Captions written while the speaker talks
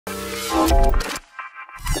It's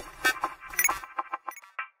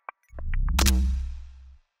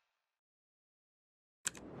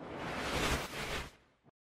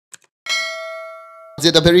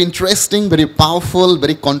a very interesting, very powerful,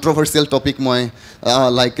 very controversial topic moi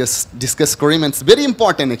discuss karim, and it's very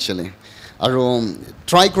important actually. Aro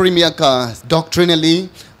try karim yak doctrinally,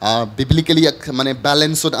 biblically yak mane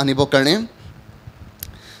balance od anibo karne.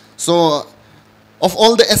 So of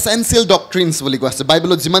all the essential doctrines boli ko ase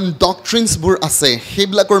Bible jiman doctrines bur ase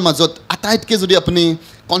heblakor majot ataitke jodi apni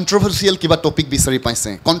controversial kiba topic bisari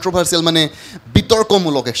paise. Controversial mane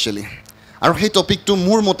bitorkomulok actually. Aro he topic to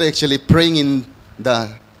mur mote actually praying in the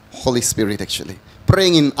Holy Spirit actually.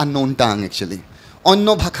 Praying in unknown tongue actually.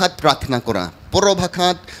 Onno bhakhat prathna kora. Poro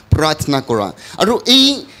bhakhat prathna kora. Aru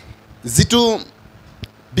ei jitu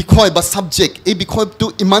bikoy ba subject ei bikoy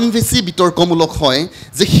to iman besi bitorkomulok hoy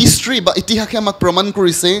je history ba itihase amak praman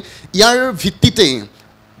korise yar vittite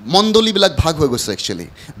মণ্ডলী বিলাক ভাগ হৈ গৈছে actually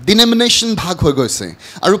denomination ভাগ হৈ গৈছে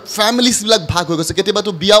আৰু families বিলাক ভাগ হৈ গৈছে কেতিয়াবা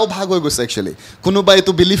তো বিয়াও ভাগ হৈ গৈছে actually কোনোবাই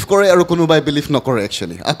তো বিলিভ কৰে আৰু কোনোবাই বিলিভ নকৰে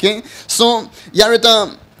actually okay so ইয়াৰ এটা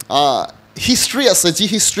হিষ্ট্ৰী আছে যি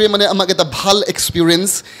হিষ্ট্ৰী মানে আমাক এটা ভাল এক্সপেৰিয়েন্স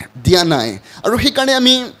দিয়া নাই আৰু সেই কাৰণে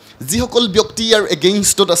আমি যিসকল ব্যক্তি ইয়াৰ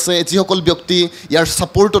এগেইনষ্টত আছে যিসকল ব্যক্তি ইয়াৰ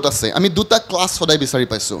সাপোৰ্টত আছে আমি দুটা ক্লাছ সদায় বিচাৰি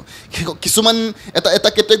পাইছো কিছুমান এটা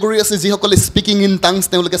কেটেগৰী আছে যিসকলে স্পিকিং ইন টাংস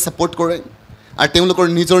তেওঁলোকে সাপোৰ্ট কৰে আৰ তেওঁলোকৰ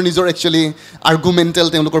নিজৰ একচুয়ালি আৰ্গুমেন্টাল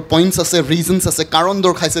তেওঁলোকৰ পয়েন্টস আছে ৰিজনস আছে কাৰণ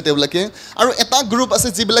দৰখাইছে তেওঁলোকে আৰু এটা গ্ৰুপ আছে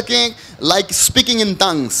যিবিলাকে লাইক স্পিকিং ইন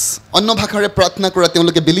টাংস অন্য ভাষাৰে প্ৰাৰ্থনা কৰা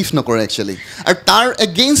তেওঁলোকে বিলিভ নকৰে একচুয়ালি আৰু তাৰ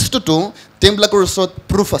এগেইনষ্টটো তেওঁলোকৰ ওচৰত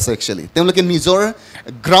প্ৰুফ আছে একচুয়ালি তেওঁলোকে নিজৰ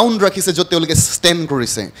গ্ৰাউণ্ড ৰাখিছে য'ত তেওঁলোকে ষ্টেণ্ড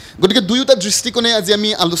কৰিছে গতিকে দুয়োটা দৃষ্টিকোণে আজি আমি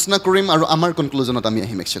আলোচনা কৰিম আৰু আমাৰ কনক্লুজনত আমি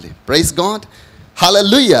আহিম actually praise god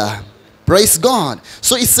hallelujah praise god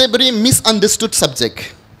so it's a very মিসআন্ডাৰস্টুড subject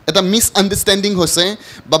এটা মিসআন্ডাৰস্ট্যান্ডিং হৈছে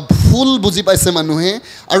বা ভুল বুজি পাইছে মানুহে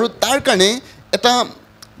আৰু তাৰ কাৰণে এটা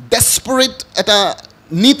ডেসপাৰেট এটা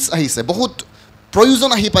নিডস আহিছে বহুত প্ৰয়োজন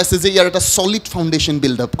আহি পাইছে যে ইয়াৰ এটা সলিড ফাউন্ডেশন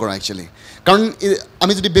বিল্ড আপ কৰা একচুয়ালি কাৰণ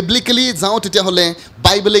আমি যদি বিবলিক্যালি যাওঁ তেতিয়া হলে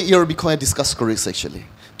বাইবেলে ইয়াৰ বিষয়ে ডিসকাস কৰিছে একচুয়ালি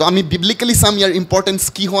তো আমি বিবলিক্যালি সাম ইয়াৰ ইম্পৰ্টেন্স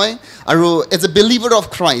কি হয় আৰু as a believer of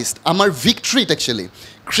Christ আমাৰ ভিক্ট্ৰিট একচুয়ালি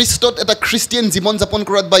খ্ৰীষ্টত এটা খ্ৰীষ্টিয়ান জীৱন যাপন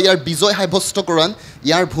কৰাত বা ইয়াৰ বিজয় সাব্যস্ত কৰাত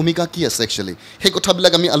ইয়াৰ ভূমিকা কি আছে একচুয়ালি সেই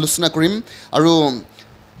কথাবিলাক আমি আলোচনা কৰিম আৰু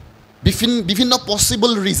বিভিন্ন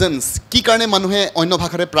পসিবল ৰিজনস কি কাৰণে মানুহে অন্য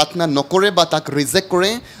ভাষাৰে প্ৰাৰ্থনা নকৰে বা তাক ৰিজেক্ট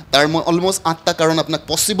কৰে তাৰ মই অলমোস্ট 8টা কাৰণ আপোনাক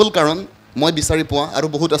পসিবল কাৰণ মই বিচাৰি পোৱা আৰু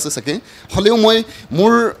বহুত আছে সাকে হলেও মই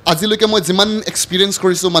মোৰ আজিলৈকে মই যিমান এক্সপেৰিয়েন্স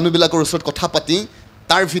কৰিছো মানুহবিলাকৰ ওচৰত কথা পাতি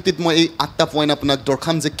তাৰ ভিত্তিত মই এই 8টা পইণ্ট আপোনাক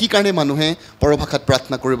দৰখাম যে কি কাৰণে মানুহে পৰভাষাত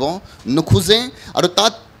প্ৰাৰ্থনা কৰিব নখোজে আৰু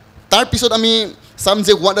তাৰ পিছত আমি চাম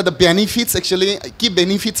যে what are the benefits actually কি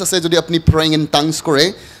বেনিফিটস আছে যদি আপুনি প্ৰেইং ইন টাংস কৰে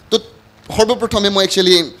তো সৰ্বপ্ৰথমে মই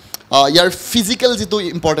একচুয়ালি ইয়াৰ ফিজিক্যাল যেটো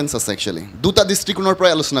ইম্পৰ্টেন্স আছে একচুয়ালি দুটা দৃষ্টিকোণৰ পৰা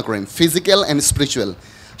আলোচনা কৰিম ফিজিক্যাল এণ্ড স্পিৰিচুৱেল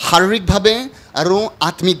শাৰীৰিকভাৱে আৰু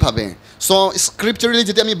আত্মিকভাৱে সো স্ক্ৰিপচাৰেলি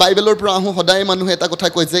যেতিয়া আমি বাইবেলৰ পৰা আহোঁ সদায় মানুহে এটা কথা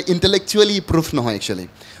কয় যে ইণ্টেলেকচুৱেলি প্ৰুফ নহয় একচুয়ালি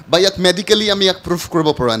বা ইয়াক মেডিকেলি আমি ইয়াক প্ৰুফ কৰিব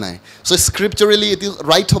পৰা নাই সো স্ক্ৰিপচাৰেলি এটি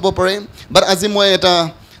ৰাইট হ'ব পাৰে বাট আজি মই এটা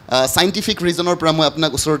সাইন্টিফিক ৰিজনৰ পৰা মই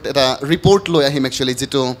আপোনাক ওচৰত এটা ৰিপৰ্ট লৈ আহিম একচুয়ালি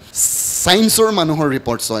যেটো সায়েন্সৰ মানুহৰ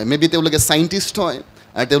ৰিপৰ্টছ হয় মেবি তেওঁলোকে সাইন্টিষ্ট হয়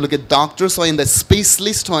আৰু তেওঁলোকে ডক্টৰছ হয় ইন দ্য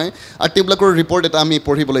স্পেশালিষ্ট হয় আৰু তেওঁলোকৰ ৰিপৰ্ট এটা আমি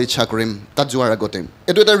পঢ়িবলৈ ইচ্ছা কৰিম তাত যোৱাৰ আগতে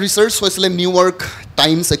এইটো এটা ৰিচাৰ্চ হৈছিলে New York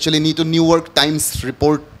times actually New York times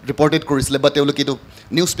reported কৰিছিলে বা তেওঁলোকে এইটো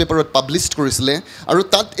নিউজ পেপাৰত পাব্লিছ কৰিছিলে আৰু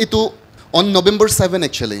তাত এইটো অন নৱেম্বৰ 7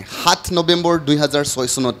 একচুয়ালি 7 নৱেম্বৰ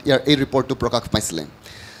 2006 চনত ইয়াৰ এই ৰিপৰ্টটো প্ৰকাশ পাইছিলে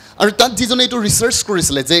আৰু তাত যিজনে এইটো ৰিচাৰ্চ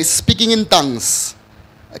কৰিছিলে যে স্পিকিং ইন টাংস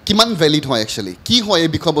কিমান ভ্যালিড হয় একচুয়ালি কি হয়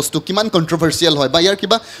এই বিষয়বস্তু কিমান কন্ট্ৰভাৰ্চিয়াল হয় বা ইয়াৰ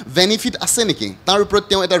কিবা বেনিফিট আছে নেকি তাৰ ওপৰত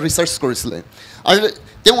তেওঁ এটা ৰিচাৰ্চ কৰিছিলে আৰু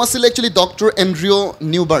তেওঁ আছিল একচুয়ালি ডক্টৰ এন্ড্ৰিউ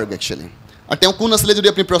নিউবাৰ্গ একচুয়ালি আৰু তেওঁ কোন আছিল যদি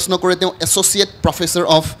আপুনি প্ৰশ্ন কৰে তেওঁ associate professor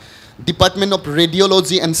of department of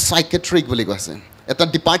radiology and সাইকেট্ৰিক বুলি কৈছে এটা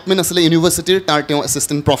ডিপাৰ্টমেন্ট আছিল ইউনিভাৰ্চিটিৰ তাৰ তেওঁ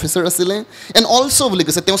এছিষ্টেণ্ট প্ৰফেসৰ আছিল এণ্ড অলসো বুলি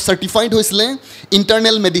কৈছে তেওঁ চাৰ্টিফাইড হৈছিলে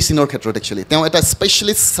ইণ্টাৰনেল মেডিচিনৰ ক্ষেত্ৰত একচুয়ালি তেওঁ এটা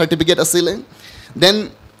স্পেশালিষ্ট চাৰ্টিফিকেট আছিল দেন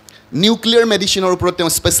নিউক্লিয়াৰ মেডিচিনৰ ওপৰত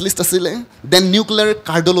তেওঁ স্পেশালিষ্ট আছিল দেন নিউক্লিয়াৰ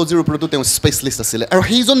কাৰ্ডিঅলজিৰ ওপৰতো তেওঁ স্পেশালিষ্ট আছিল আৰু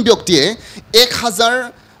সেইজন ব্যক্তিয়ে 1000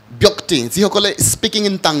 ব্যক্তি যিসকলে স্পিকিং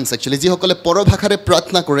ইন টাংস একচুয়ালি যিসকলে পৰভাষাৰে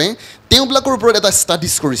প্ৰাৰ্থনা কৰে তেওঁবিলাকৰ ওপৰত এটা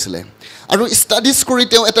ষ্টাডিজ কৰিছিলে আৰু ষ্টাডিজ কৰি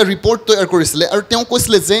তেওঁ এটা ৰিপৰ্ট তৈয়াৰ কৰিছিলে আৰু তেওঁ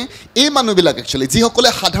কৈছিলে যে এই মানুহবিলাক একচুয়ালি যিসকলে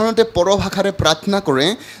সাধাৰণতে পৰভাষাৰে প্ৰাৰ্থনা কৰে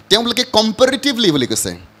তেওঁলোকে কম্পাৰেটিভলি বুলি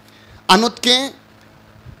কৈছে আনতকে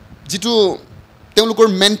যেটো তেওঁলোকৰ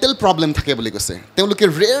মেণ্টেল প্ৰবলেম থাকে বুলি কৈছে তেওঁলোকে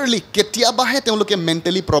ৰেয়াৰলি কেতিয়াবাহে তেওঁলোকে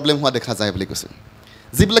মেণ্টেলি প্ৰবলেম হোৱা দেখা যায় বুলি কৈছে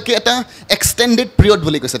যিবিলাকে এটা এক্সটেণ্ডেড পিৰিয়ড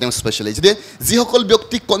বুলি কৈছে তেওঁ স্পেচিয়েলি যে যিসকল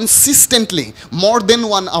ব্যক্তি কনচিষ্টেণ্টলি মোৰ দেন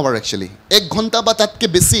 1 আৱাৰ একচুৱেলি 1 ঘণ্টা বা তাতকৈ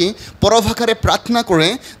বেছি পৰভাষাৰে প্ৰাৰ্থনা কৰে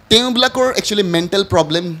তেওঁবিলাকৰ একচুৱেলি মেণ্টেল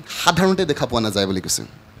প্ৰব্লেম সাধাৰণতে দেখা পোৱা নাযায় বুলি কৈছে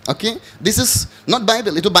okay this is not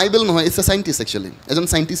Bible এইটো বাইবেল নহয় ইটছ এ চাইণ্টিষ্ট একচুৱেলি এজন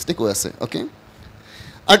চাইণ্টিষ্টে কৈ আছে অ'কে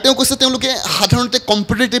আৰু তেওঁ কৈছে তেওঁলোকে সাধাৰণতে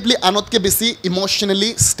কম্পেৰিটিভলি আনতকৈ বেছি ইম'চনেলি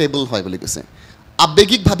ষ্টেবল হয় বুলি কৈছে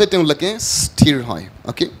আৱেগিকভাৱে তেওঁলোকে স্থিৰ হয়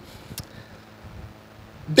অ'কে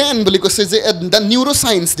দেন বুলি কৈছে যে দ্য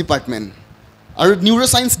নিউৰ'চায়েন্স ডিপাৰ্টমেণ্ট আৰু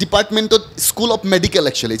নিউৰ'চায়েন্স ডিপাৰ্টমেণ্টত স্কুল অফ মেডিকেল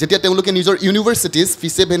একচুৱেলি যেতিয়া তেওঁলোকে নিজৰ ইউনিভাৰ্চিটিজ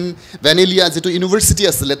ফিছে ভেনেলিয়া যিটো ইউনিভাৰ্চিটি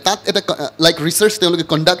আছিলে তাত এটা লাইক ৰিচাৰ্চ তেওঁলোকে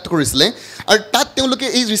কণ্ডাক্ট কৰিছিলে আৰু তাত তেওঁলোকে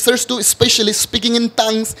এই ৰিচাৰ্চটো specially speaking in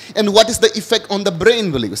টাংছ and what is the effect on the brain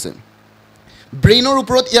বুলি কৈছে ব্ৰেইনৰ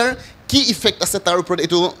ওপৰত ইয়াৰ কি ইফেক্ট আছে তাৰ ওপৰত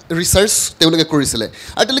এইটো ৰিচাৰ্চ তেওঁলোকে কৰিছিলে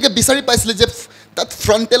আৰু তেওঁলোকে বিচাৰি পাইছিলে যে তাত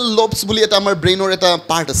ফ্ৰণ্টেল লবছ বুলি এটা আমাৰ ব্ৰেইনৰ এটা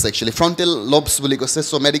পাৰ্ট আছে একচুৱেলি ফ্ৰণ্টেল লবছ বুলি কৈছে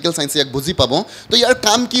চ' মেডিকেল চায়েন্সে ইয়াক বুজি পাব তো ইয়াৰ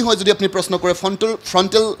কাম কি হয় যদি আপুনি প্ৰশ্ন কৰে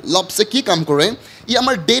ফ্ৰণ্টেল লবছে কি কাম কৰে ই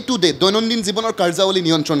আমাৰ ডে টু ডে দৈনন্দিন জীৱনৰ কাৰ্যাৱলী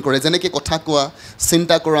নিয়ন্ত্ৰণ কৰে যেনেকৈ কথা কোৱা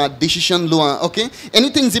চিন্তা কৰা ডিচিশ্যন লোৱা অ'কে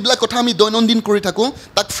এনিথিং যিবিলাক কথা আমি দৈনন্দিন কৰি থাকোঁ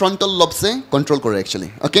তাক ফ্ৰণ্টেল লবছে কণ্ট্ৰল কৰে একচুৱেলি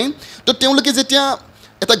অ'কে তো তেওঁলোকে যেতিয়া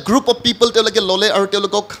এটা গ্ৰুপ অফ পিপল তেওঁলোকে ল'লে আৰু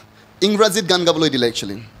তেওঁলোকক ইংৰাজীত গান গাবলৈ দিলে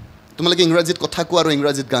একচুৱেলি তোমালোকে ইংৰাজীত কথা কোৱা আৰু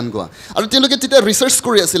ইংৰাজীত গান গোৱা আৰু তেওঁলোকে তেতিয়া ৰিচাৰ্চ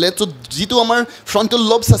কৰি আছিলে তো যিটো আমাৰ ফ্ৰণ্টেল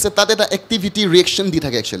লবছ আছে তাত এটা এক্টিভিটি ৰিয়েকশ্যন দি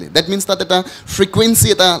থাকে একচুৱেলি ডেট মিনছ তাত এটা ফ্ৰিকুৱেঞ্চি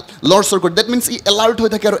এটা লৰচৰ কৰে ডেট মিনছ ই এলাৰ্ট হৈ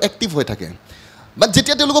থাকে আৰু এক্টিভ হৈ থাকে বাট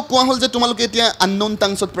যেতিয়া তেওঁলোকক কোৱা হ'ল যে তোমালোকে এতিয়া আনন'ন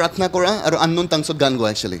টাংছত প্ৰাৰ্থনা কৰা আৰু আনন'ন টাংছত গান গোৱা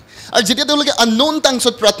একচুৱেলি আৰু যেতিয়া তেওঁলোকে আনন'ন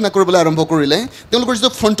টাংছত প্ৰাৰ্থনা কৰিবলৈ আৰম্ভ কৰিলে তেওঁলোকৰ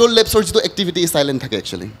যিটো ফ্ৰণ্টেল লবছৰ যিটো এক্টিভিটি চাইলেণ্ট থাকে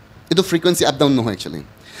একচুৱেলি এইটো ফ্ৰিকুৱেঞ্চি আপ ডাউন নহয় একচুৱেলি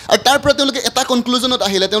আৰু তাৰ পৰা তেওঁলোকে এটা কনক্লুজনত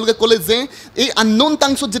আহিলে তেওঁলোকে ক'লে যে এই আনন'ন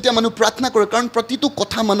টাংছত যেতিয়া মানুহ প্ৰাৰ্থনা কৰে কাৰণ প্ৰতিটো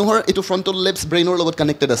কথা মানুহৰ এইটো ফ্ৰণ্টেল লবছ ব্ৰেইনৰ লগত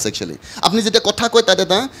কানেক্টেড আছে একচুৱেলি আপুনি যেতিয়া কথা কয় তাত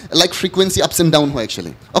এটা like frequency ups and down হয়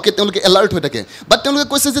একচুৱেলি অ'কে তেওঁলোকে এলাৰ্ট হৈ থাকে বাট তেওঁলোকে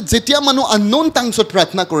কৈছে যে যেতিয়া মানুহ আনন'ন টাংছত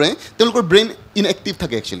প্ৰাৰ্থনা কৰে তেওঁলোকৰ ব্ৰেইন ইনএক্টিভ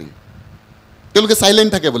থাকে একচুৱেলি তেওঁলোকে চাইলেণ্ট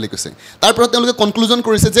থাকে বুলি কৈছে তাৰ পৰা তেওঁলোকে কনক্লুজন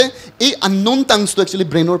কৰিছে যে এই আনন'ন টাংছটো একচুৱেলি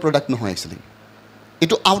ব্ৰেইনৰ প্ৰডাক্ট নহয় একচুৱেলি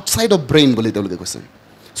এইটো আউটছাইড অফ ব্ৰেইন বুলি তেওঁলোকে কৈছে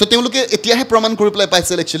চ' তেওঁলোকে এতিয়াহে প্ৰমাণ কৰি পেলাই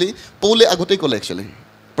পাইছিল একচুৱেলি পৌলে আগতেই ক'লে একচুৱেলি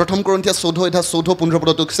প্ৰথম কৰিন্থিয়া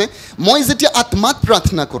 14:15 কৈছে মই যেতিয়া আত্মাত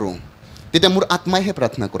প্ৰাৰ্থনা কৰোঁ তেতিয়া মোৰ আত্মাইহে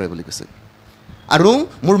প্ৰাৰ্থনা কৰে বুলি কৈছে আৰু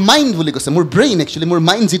মোৰ মাইণ্ড বুলি কৈছে মোৰ ব্ৰেইন একচুৱেলি মোৰ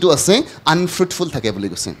মাইণ্ড যিটো আছে আনফ্ৰুটফুল থাকে বুলি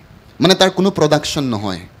কৈছে মানে তাৰ কোনো প্ৰডাকশ্যন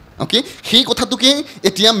নহয় অ'কে সেই কথাটোকে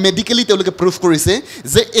এতিয়া মেডিকেলি তেওঁলোকে প্ৰুভ কৰিছে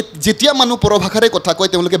যে যেতিয়া মানুহ পৰভাষাৰে কথা কয়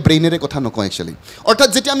তেওঁলোকে ব্ৰেইনেৰে কথা নকয় একচুৱেলি অৰ্থাৎ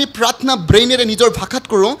যেতিয়া আমি প্ৰাৰ্থনা ব্ৰেইনেৰে নিজৰ ভাষাত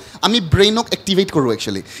কৰোঁ আমি ব্ৰেইনক এক্টিভেট কৰোঁ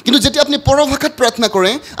একচুৱেলি কিন্তু যেতিয়া আপুনি পৰভাষাত প্ৰাৰ্থনা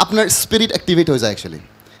কৰে আপোনাৰ স্পিৰিট এক্টিভেট হৈ যায় একচুৱেলি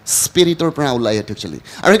স্পিৰিটৰ পৰা ওলাই আহে একচুৱেলি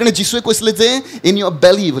আৰু সেইকাৰণে যীশুৱে কৈছিলে যে ইন ইয়ৰ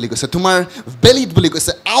বেলি বুলি কৈছে তোমাৰ বেলিত বুলি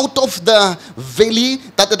কৈছে আউট অফ দ্য ভেলি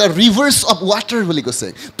তাত এটা ৰিভাৰ্ছ অফ ৱাটাৰ বুলি কৈছে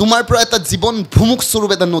তোমাৰ পৰা এটা জীৱন ভুমুক স্বৰূপ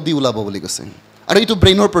এটা নদী ওলাব বুলি কৈছে আৰু এইটো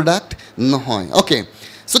ব্ৰেইনৰ প্ৰডাক্ট নহয় অ'কে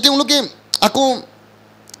চ' তেওঁলোকে আকৌ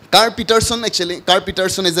কাৰ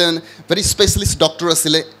Pietersen is a very specialist doctor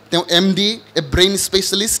আছিলে তেওঁ MD এ ব্ৰেইন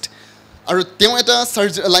স্পেচিয়েলিষ্ট আৰু তেওঁ এটা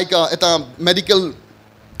এটা মেডিকেল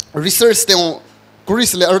ৰিচাৰ্চ তেওঁ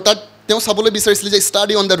কৰিছিলে আৰু তাত তেওঁ চাবলৈ বিচাৰিছিলে যে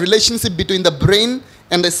study on the relationship between the brain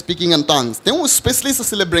and the speaking and টাংছ তেওঁ স্পেচিয়েলিষ্ট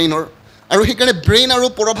আছিলে ব্ৰেইনৰ আৰু সেইকাৰণে ব্ৰেইন আৰু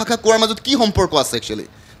পৰভাষা কোৱাৰ মাজত কি সম্পৰ্ক আছে একচুৱেলি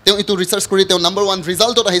তেওঁ এইটো ৰিচাৰ্চ কৰি তেওঁ নম্বৰ 1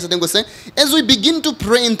 ৰিজাল্টত আহিছে তেওঁ কৈছে as we begin to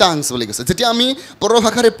pray in টাংছ বুলি কৈছে যেতিয়া আমি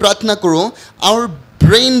পৰভাষাৰে প্ৰাৰ্থনা কৰোঁ hour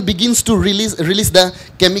brain begins two release the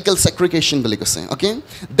chemical ছেক্ৰিকেশ্যন বুলি কৈছে okay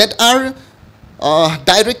date R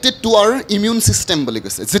directed two hour immune system বুলি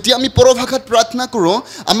কৈছে যেতিয়া আমি পৰভাষাত প্ৰাৰ্থনা কৰোঁ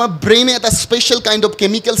আমাৰ ব্ৰেইনে এটা special kind of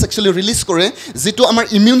chemicals actually release কৰে যিটো আমাৰ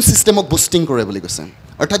ইমিউন ছিষ্টেমক বুষ্টিং কৰে বুলি কৈছে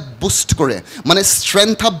অৰ্থাৎ বুষ্ট কৰে মানে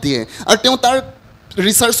ষ্ট্ৰেংথ আপ দিয়ে আৰু তেওঁ তাৰ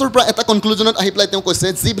ৰিচাৰ্চৰ পৰা এটা কনক্লুজনত আহি পেলাই তেওঁ কৈছে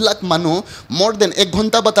যিবিলাক মানুহ মোৰ দেন 1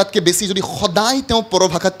 ঘণ্টা বা তাতকৈ বেছি যদি সদায় তেওঁ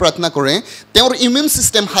পৰভাষাত প্ৰাৰ্থনা কৰে তেওঁৰ ইমিউন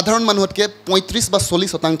ছিষ্টেম সাধাৰণ মানুহতকৈ 35 বা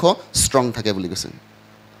 40% ষ্ট্ৰং থাকে বুলি কৈছে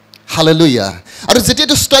হালেলুয়া আৰু যেতিয়া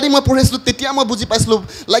এইটো ষ্টাডি মই পঢ়িছিলোঁ তেতিয়া মই বুজি পাইছিলোঁ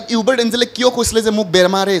লাইক ইউবাৰ্ট এঞ্জেলে কিয় কৈছিলে যে মোক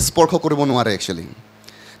বেমাৰে স্পৰ্শ কৰিব নোৱাৰে একচুৱেলি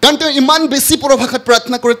কাৰণ তেওঁ ইমান বেছি পৰভাষাত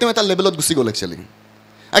প্ৰাৰ্থনা কৰে তেওঁ এটা লেভেলত গুচি গ'ল একচুৱেলি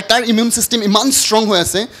আৰু তাৰ ইমিউন ছিষ্টেম ইমান ষ্ট্ৰং হৈ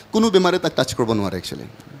আছে কোনো বেমাৰে তাক টাচ কৰিব নোৱাৰে একচুৱেলি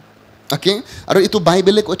অ'কে আৰু এইটো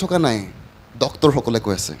বাইবেলে কৈ থকা নাই ডক্টৰসকলে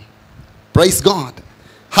কৈ আছে prize god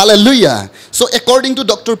hallelujah so' according to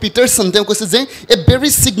doctor Pietersen তেওঁ কৈছে যে এ very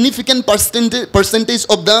significant percentage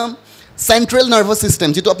of the central nervous system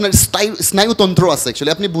যিটো আপোনাৰ স্নায়ুতন্ত্ৰ আছে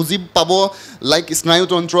একচুৱেলি আপুনি বুজি পাব like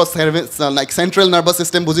স্নায়ুতন্ত্ৰ like central nervous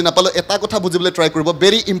system বুজি নাপালেও এটা কথা বুজিবলৈ ট্ৰাই কৰিব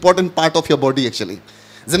very important part of your body actually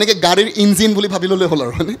যেনেকৈ গাড়ীৰ ইঞ্জিন বুলি ভাবি ল'লে হ'ল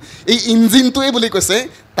আৰু মানে এই ইঞ্জিনটোৱে বুলি কৈছে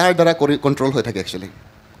তাৰ দ্বাৰা কণ্ট্ৰল হৈ থাকে একচুৱেলি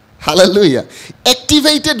Hallelujah.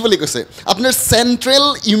 Activated বুলি কৈছে আপোনাৰ central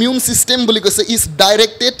immune system বুলি কৈছে is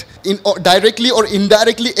directed in or directly or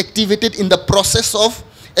indirectly activated in the process of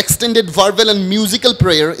extended verbal and musical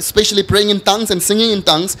prayer, especially praying in tongues and singing in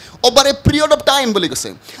tongues over a period of time বুলি কৈছে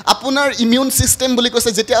আপোনাৰ immune system বুলি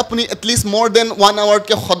কৈছে যেতিয়া আপুনি at least more than 1 hour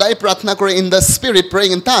কে সদায় প্ৰাৰ্থনা কৰে in the spirit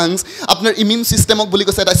praying in tongues আপোনাৰ immune system বুলি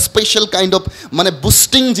কৈছে এটা special kind of মানে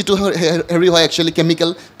boosting যেটো হেৰি হয় actually chemical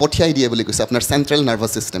পঠিয়াই দিয়ে বুলি কৈছে আপোনাৰ central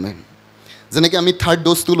nervous system যেনেকৈ আমি থাৰ্ড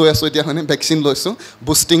ড'জটো লৈ আছোঁ এতিয়া হয়নে ভেকচিন লৈছোঁ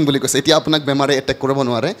বুষ্টিং বুলি কৈছে এতিয়া আপোনাক বেমাৰে এটেক কৰিব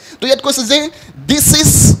নোৱাৰে তো ইয়াত কৈছে যে দিছ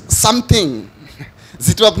ইজ ছামথিং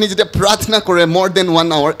যেটো আপুনি যেতিয়া প্ৰাৰ্থনা কৰে more than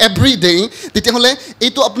 1 hour every day তেতিয়াহ'লে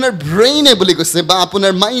এইটো আপোনাৰ ব্ৰেইনে বুলি কৈছে বা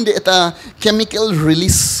আপোনাৰ মাইণ্ডে এটা কেমিকেল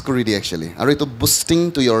ৰিলিজ কৰি দিয়ে একচুৱেলি আৰু এইটো boosting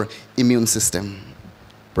two your immune system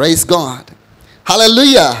praise god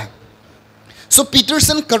hallelujah so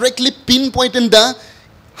Peterson correctly pinpointed the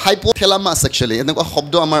hypothalamus actually enakwa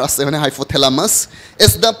shobdo amar ase mane hypothalamus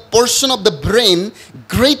is the portion of the brain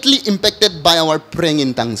greatly impacted by our praying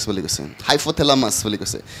in tongues boli koise hypothalamus boli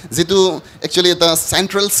koise jitu actually eta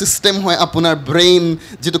central system hoy apunar brain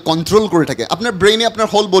jitu control kori thake apnar brain e apnar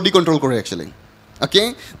whole body control kore actually okay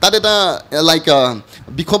that eta like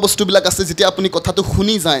bikho bostu bilak ase jitia apuni kotha to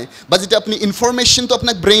khuni jay ba jitia apni information to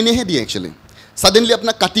apnak brain e he die actually suddenly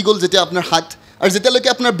apnak kati gol jitia apnar hat আর যেতিয়ালৈকে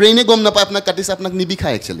আপোনাৰ ব্ৰেইনে গম নাপায় আপোনাক কাটিছে আপোনাক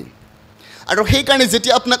নিবিখায় actually আৰু সেই কাৰণে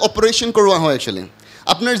যেতিয়া আপোনাক অপাৰেশ্যন কৰোৱা হয় একচুৱেলি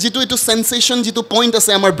আপোনাৰ যিটো এইটো সেন্সেশন যিটো পইণ্ট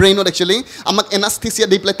আছে আমাৰ ব্ৰেইনত একচুৱেলি আমাক এনাস্থেচিয়া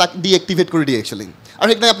দি পেলাই তাক ডিএক্টিভেট কৰি দিয়ে একচুৱেলি আৰু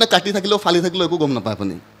সেইকাৰণে আপোনাক কাটি থাকিলেও ফালি থাকিলেও একো গম নাপায়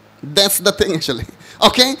আপুনি that's the thing actually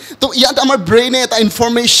okay তো ইয়াত আমাৰ ব্ৰেইনে এটা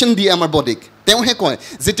ইনফৰমেশ্যন দিয়ে আমাৰ বডিক তেওঁহে কয়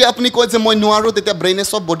যেতিয়া আপুনি কয় যে মই নোৱাৰোঁ তেতিয়া ব্ৰেইনে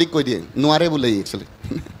চব বডিক কৈ দিয়ে নোৱাৰে বোলে একচুৱেলি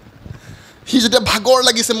হি যেতিয়া ভাগৰ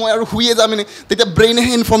লাগিছে মই আৰু শুয়ে যাম মানে তেতিয়া ব্ৰেইনে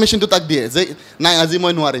হে ইনফৰমেশ্যনটো তাক দিয়ে যে নাই আজি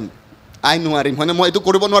মই নোৱাৰিম নোৱাৰিম মানে মই এইটো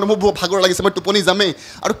কৰিব নোৱাৰোঁ মোৰ ভাগৰ লাগিছে মই টোপনি যামেই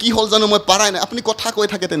আৰু কি হ'ল জানো মই পাৰাই নাই আপুনি কথা কৈ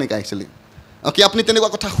থাকে তেনেকৈ একচুৱেলি অ'কে আপুনি তেনেকুৱা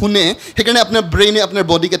কথা শুনে সেইকাৰণে আপোনাৰ ব্ৰেইনে আপোনাৰ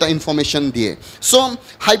বডিক এটা ইনফৰমেশ্যন দিয়ে চ'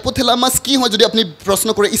 হাইপোথেলামাছ কি হয় যদি আপুনি প্ৰশ্ন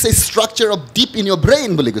কৰে is a structure of deep in your brain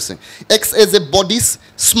বুলি কৈছে x as a bodies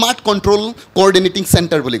smart control কোঅৰ্ডিনেটিং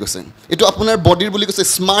centre বুলি কৈছে এইটো আপোনাৰ বডিৰ বুলি কৈছে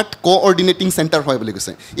স্মাৰ্ট কোঅৰ্ডিনেটিং চেণ্টাৰ হয় বুলি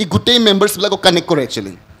কৈছে ই গোটেই মেম্বাৰ্ছবিলাকক কানেক্ট কৰে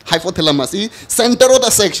একচুৱেলি হাইপোথেলামাছ ই চেণ্টাৰত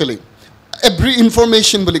আছে একচুৱেলি every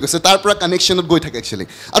information বুলি কৈছে তাৰ পৰা কানেকশ্যনত গৈ থাকে একচুৱেলি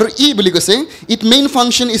আৰু ই বুলি কৈছে it main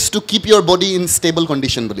function is to keep your body in stable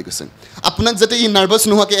condition বুলি কৈছে আপোনাক যাতে ই নাৰ্ভাছ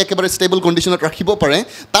নোহোৱাকৈ একেবাৰে ষ্টেবল কণ্ডিশ্যনত ৰাখিব পাৰে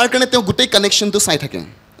তাৰ কাৰণে তেওঁ গোটেই কানেকশ্যনটো চাই থাকে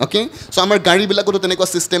অ'কে চ' আমাৰ গাড়ীবিলাকতো তেনেকুৱা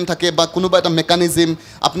ছিষ্টেম থাকে বা কোনোবা এটা মেকানিজিম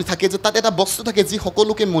আপুনি থাকে যে তাত এটা বস্তু থাকে যি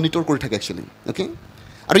সকলোকে মনিটৰ কৰি থাকে একচুৱেলি অ'কে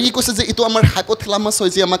আৰু ই কৈছে যে এইটো আমাৰ হাইপোথেলামাছ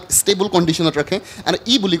হয় যে আমাক ষ্টেবল কণ্ডিশ্যনত ৰাখে আৰু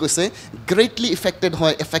ই বুলি কৈছে গ্ৰেটলি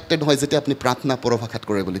এফেক্টেড হয় যেতিয়া আপুনি প্ৰাৰ্থনা পৰভাষাত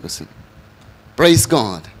কৰে বুলি কৈছে Praise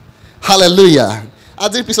God. Hallelujah.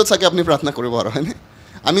 আজিৰ পিছত চাগে আপুনি প্ৰাৰ্থনা কৰিব আৰু হয়নে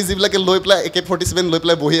আমি যিবিলাকে লৈ পেলাই AK-47 লৈ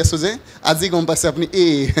পেলাই বহি আছোঁ যে আজি গম পাইছে আপুনি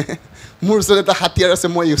মোৰ ওচৰত এটা হাতিয়াৰ আছে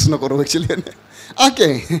মই ইউজ নকৰোঁ একচুৱেলি অ'কে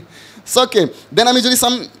অ'কে দেন আমি যদি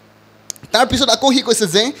চাম তাৰপিছত আকৌ সি কৈছে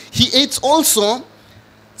যে হি এইটছ অলছ'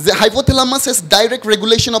 যে hypothalamus has direct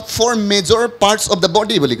regulation of 4 major parts of the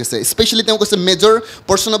body বুলি কৈছে স্পেচিয়েলি তেওঁ কৈছে major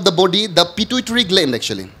portion of the body the পিটুইটৰী gland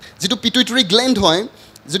actually যিটো পিটুইটৰী গ্লেণ্ড হয়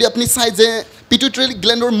যদি আপুনি চাই যে পিটুইটৰী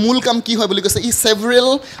গ্লেণ্ডৰ মূল কাম কি হয় বুলি কৈছে ই ছেভৰেল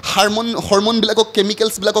হৰমনবিলাকক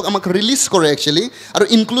কেমিকেলছবিলাকক আমাক ৰিলিজ কৰে একচুৱেলি আৰু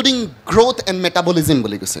ইনক্লুডিং গ্ৰ'থ এণ্ড মেটাবলিজিম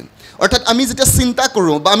বুলি কৈছে অৰ্থাৎ আমি যেতিয়া চিন্তা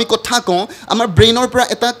কৰোঁ বা আমি কথা কওঁ আমাৰ ব্ৰেইনৰ পৰা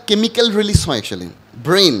এটা কেমিকেল ৰিলিজ হয় একচুৱেলি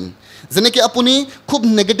ব্ৰেইন যেনেকৈ আপুনি খুব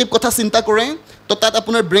নেগেটিভ কথা চিন্তা কৰে তো তাত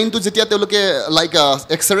আপোনাৰ ব্ৰেইনটো যেতিয়া তেওঁলোকে লাইক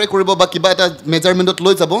এক্সৰে কৰিব বা কিবা এটা মেজাৰমেণ্টত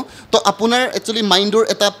লৈ যাব তো আপোনাৰ একচুৱেলি মাইণ্ডৰ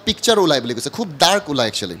এটা পিকচাৰ ওলায় বুলি কৈছে খুব ডাৰ্ক ওলায়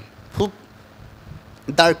একচুৱেলি খুব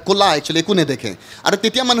ডাৰ্ক ক'লা একচুৱেলি একো নেদেখে আৰু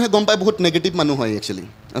তেতিয়া মানুহে গম পায় বহুত নেগেটিভ মানুহ হয় একচুৱেলি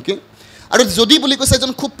অ'কে আৰু যদি বুলি কৈছে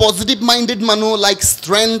এজন খুব পজিটিভ মাইণ্ডেড মানুহ লাইক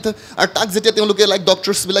ষ্ট্ৰেংথ আৰু তাক যেতিয়া তেওঁলোকে লাইক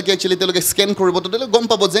ডক্টৰ্ছবিলাকে একচুৱেলি তেওঁলোকে স্কেন কৰিব তো তেওঁলোকে গম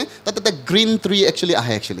পাব যে তাত এটা গ্ৰীণ ট্ৰী একচুৱেলি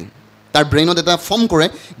আহে একচুৱেলি তাৰ ব্ৰেইনত এটা ফৰ্ম কৰে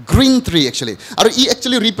গ্ৰীণ ট্ৰী একচুৱেলি আৰু ই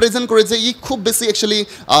একচুৱেলি ৰিপ্ৰেজেণ্ট কৰে যে ই খুব বেছি একচুৱেলি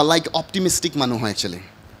লাইক অপটিমিষ্টিক মানুহ হয় একচুৱেলি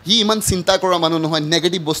সি ইমান চিন্তা কৰা মানুহ নহয়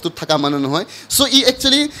নেগেটিভ বস্তুত থকা মানুহ নহয় চ' ই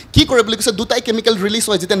একচুৱেলি কি কৰে বুলি কৈছে দুটাই কেমিকেল ৰিলিজ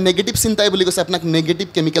হয় যেতিয়া নেগেটিভ চিন্তাই বুলি কৈছে আপোনাক নেগেটিভ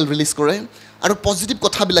কেমিকেল ৰিলিজ কৰে আৰু পজিটিভ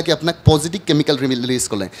কথাবিলাকে আপোনাক পজিটিভ কেমিকেল ৰিলিজ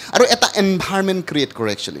কৰে আৰু এটা এনভাইৰমেণ্ট ক্ৰিয়েট কৰে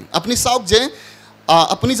একচুৱেলি আপুনি চাওক যে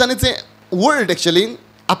আপুনি জানে যে ৱৰ্ল্ড একচুৱেলি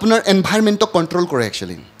আপোনাৰ এনভাইৰমেণ্টক কণ্ট্ৰল কৰে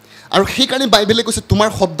একচুৱেলি আৰু সেইকাৰণে বাইবেলে কৈছে তোমাৰ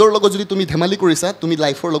শব্দৰ লগত যদি তুমি ধেমালি কৰিছা তুমি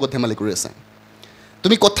লাইফৰ লগত ধেমালি কৰি আছা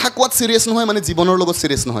তুমি কথা কোৱাত ছিৰিয়াছ নহয় মানে জীৱনৰ লগত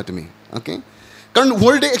ছিৰিয়াছ নহয় তুমি অ'কে কাৰণ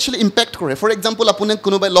ৱৰ্ল্ডে একচুৱেলি ইম্পেক্ট কৰে ফৰ এক্সাম্পল আপোনাক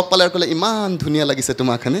কোনোবাই লগ পালে ক'লে ইমান ধুনীয়া লাগিছে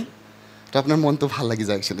তোমাক হয়নে তো আপোনাৰ মনটো ভাল লাগি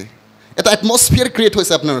যায় একচুৱেলি এটা এটমস্ফিয়াৰ ক্ৰিয়েট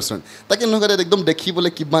হৈছে আপোনাৰ ওচৰত তাকে নহয় একদম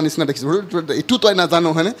দেখিবলৈ কিবা নিচিনা দেখিছোঁ এইটো তই নাজানো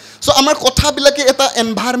হয়নে চ' আমাৰ কথাবিলাকে এটা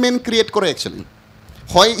এনভাইৰমেণ্ট ক্ৰিয়েট কৰে একচুৱেলি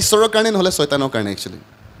হয় ঈশ্বৰৰ কাৰণে নহ'লে শয়তানৰ কাৰণে একচুৱেলি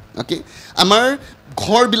অ'কে আমাৰ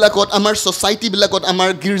ঘৰবিলাকত আমাৰ ছ'চাইটিবিলাকত আমাৰ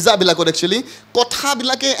গীৰ্জাবিলাকত একচুৱেলি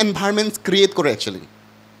কথাবিলাকে এনভাইৰমেণ্ট ক্ৰিয়েট কৰে একচুৱেলি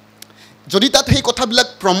যদি তাত সেই কথাবিলাক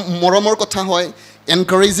মৰমৰ কথা হয়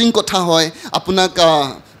এনকাৰেজিং কথা হয় আপোনাক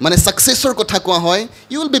মানে ছাকচেছৰ কথা কোৱা হয়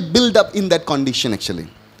U will be build up in that condition actually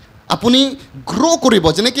আপুনি গ্ৰ' কৰিব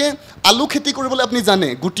যেনেকৈ আলু খেতি কৰিবলৈ আপুনি জানে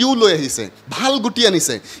গুটিও লৈ আহিছে ভাল গুটি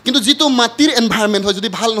আনিছে কিন্তু যিটো মাটিৰ এনভাইৰমেণ্ট হয় যদি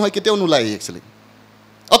ভাল নহয় কেতিয়াও নোলায় একচুৱেলি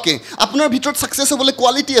অ'কে আপোনাৰ ভিতৰত ছাকচেছ হ'বলৈ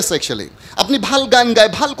কোৱালিটি আছে একচুৱেলি আপুনি ভাল গান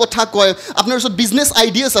গায় ভাল কথা কয় আপোনাৰ ওচৰত বিজনেছ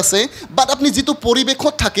আইডিয়াছ আছে বাট আপুনি যিটো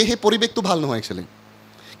পৰিৱেশত থাকে সেই পৰিৱেশটো ভাল নহয় একচুৱেলি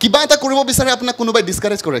কিবা এটা কৰিব বিচাৰে আপোনাক কোনোবাই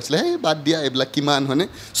ডিছকাৰেজ কৰে একচুৱেলি এই বাদ দিয়া এইবিলাক কিমান হয়নে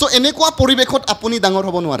চ' এনেকুৱা পৰিৱেশত আপুনি ডাঙৰ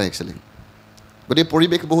হ'ব নোৱাৰে একচুৱেলি গতিকে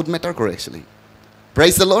পৰিৱেশ বহুত মেটাৰ কৰে actually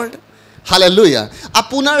prize the lord hallelujah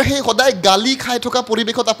আপোনাৰ সেই সদায় গালি খাই থকা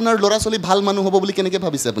পৰিৱেশত আপোনাৰ ল'ৰা ছোৱালী ভাল মানুহ হ'ব বুলি কেনেকৈ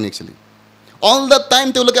ভাবিছে আপুনি একচুৱেলি অল দ্য টাইম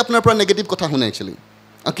তেওঁলোকে আপোনাৰ পৰা নেগেটিভ কথা শুনে একচুৱেলি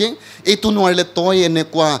অ'কে এইটো নোৱাৰিলে তই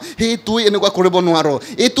এনেকুৱা সেই তই এনেকুৱা কৰিব নোৱাৰ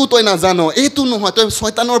এইটো তই নাজানো এইটো নহয় তই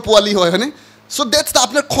শয়তানৰ পোৱালি হয় হয়নে চ' ডেটছ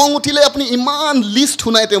আপোনাৰ খং উঠিলে আপুনি ইমান লিষ্ট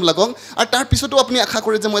শুনাই তেওঁলোকক আৰু তাৰপিছতো আপুনি আশা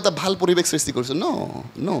কৰে যে মই এটা ভাল পৰিৱেশ সৃষ্টি কৰিছোঁ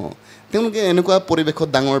ন তেওঁলোকে এনেকুৱা পৰিৱেশত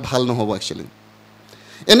ডাঙৰ ভাল নহ'ব একচুৱেলি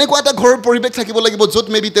এনেকুৱা এটা ঘৰৰ পৰিৱেশ থাকিব লাগিব য'ত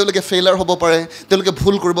মেবি তেওঁলোকে ফেইলাৰ হ'ব পাৰে তেওঁলোকে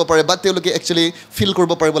ভুল কৰিব পাৰে বা তেওঁলোকে একচুৱেলি ফিল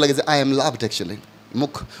কৰিব পাৰিব লাগে যে আই এম লাভড একচুৱেলি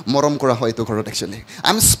মোক মৰম কৰা হয় এইটো ঘৰত actually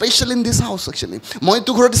I am special in this house actually মই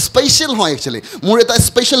এইটো ঘৰত স্পেচিয়েল হয় একচুৱেলি মোৰ এটা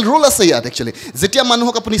স্পেচিয়েল ৰোল আছে ইয়াত একচুৱেলি যেতিয়া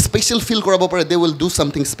মানুহক আপুনি স্পেচিয়েল ফিল কৰাব পাৰে they will do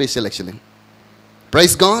something special actually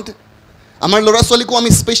prize god আমাৰ ল'ৰা ছোৱালীকো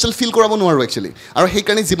আমি স্পেচিয়েল ফিল কৰাব নোৱাৰোঁ একচুৱেলি আৰু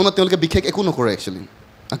সেইকাৰণে জীৱনত তেওঁলোকে বিশেষ একো নকৰে একচুৱেলি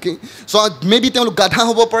অ'কে চ' মেবি তেওঁলোক গাধা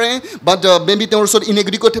হ'ব পাৰে বাট মেবি তেওঁৰ ওচৰত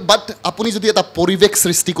ইনেগ্ৰিকট বাট আপুনি যদি এটা পৰিৱেশ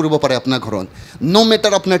সৃষ্টি কৰিব পাৰে আপোনাৰ ঘৰত ন'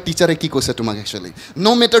 মেটাৰ আপোনাৰ টিচাৰে কি কৈছে তোমাক একচুৱেলি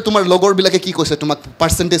ন' মেটাৰ তোমাৰ লগৰবিলাকে কি কৈছে তোমাক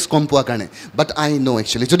পাৰ্চেণ্টেজ কম পোৱাৰ কাৰণে বাট আই ন'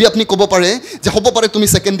 একচুৱেলি যদি আপুনি ক'ব পাৰে যে হ'ব পাৰে তুমি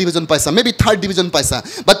ছেকেণ্ড ডিভিজন পাইছা মেবি থাৰ্ড ডিভিজন পাইছা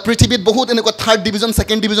বাট পৃথিৱীত বহুত এনেকুৱা থাৰ্ড ডিভিজন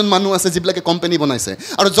ছেকেণ্ড ডিভিজন মানুহ আছে যিবিলাকে কোম্পানী বনাইছে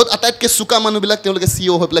আৰু য'ত আটাইতকৈ চোকা মানুহবিলাক তেওঁলোকে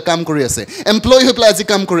CEO হৈ পেলাই কাম কৰি আছে এমপ্লয়ী হৈ পেলাই আজি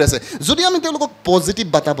কাম কৰি আছে যদি আমি তেওঁলোকক পজিটিভ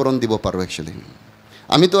বাতাবৰণ দিব পাৰোঁ একচুৱেলি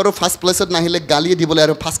আমিতো আৰু ফাৰ্ষ্ট প্লেছত নাহিলে গালি দিবলৈ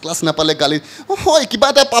আৰু ফাৰ্ষ্ট ক্লাছ নাপালে গালি হয় কিবা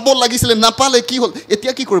এটা পাব লাগিছিলে নাপালে কি হ'ল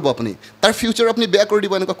এতিয়া কি কৰিব আপুনি তাৰ ফিউচাৰ আপুনি বেয়া কৰি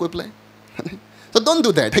দিব এনেকুৱা কৈ পেলাই ত' ড'ণ্ট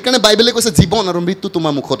ডু ডেট সেইকাৰণে বাইবেলে কৈছে জীৱন আৰু মৃত্যু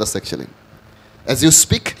তোমাৰ মুখত আছে একচুৱেলি এজ ইউ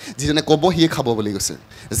স্পীক যিজনে ক'ব সিয়ে খাব বুলি কৈছে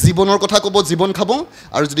জীৱনৰ কথা ক'ব জীৱন খাব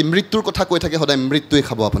আৰু যদি মৃত্যুৰ কথা কৈ থাকে সদায় মৃত্যুৱে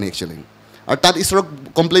খাব আপুনি একচুৱেলি আৰু তাত ঈশ্বৰক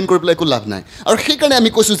কমপ্লেইন কৰি পেলাই একো লাভ নাই আৰু সেইকাৰণে আমি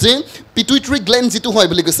কৈছোঁ যে পিটুইটৰি গ্লেণ্ড যিটো হয়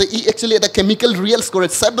বুলি কৈছে ই একচুৱেলি এটা কেমিকেল ৰিয়েলছ কৰে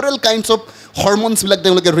ছেভাৰেল কাইণ্ডছ অফ হৰম'নছবিলাক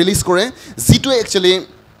তেওঁলোকে ৰিলিজ কৰে যিটোৱে একচুৱেলি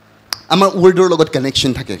আমাৰ ৱৰ্ল্ডৰ লগত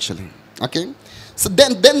কানেকশ্যন থাকে একচুৱেলি অ'কে চ'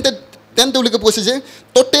 দেন তেওঁলোকে কৈছে যে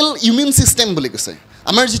টোটেল ইমিউন ছিষ্টেম বুলি কৈছে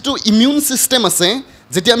আমাৰ যিটো ইমিউন ছিষ্টেম আছে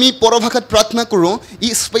যেতিয়া আমি পৰভাষাত প্ৰাৰ্থনা কৰোঁ ই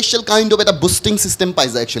স্পেচিয়েল কাইণ্ড অফ এটা বুষ্টিং ছিষ্টেম পাই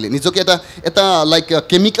যায় একচুৱেলি নিজকে এটা লাইক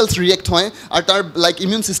কেমিকেলছ ৰিয়েক্ট হয় আৰু তাৰ লাইক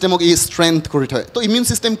ইমিউন ছিষ্টেমক ই ষ্ট্ৰেংথ কৰি থয় তো ইমিউন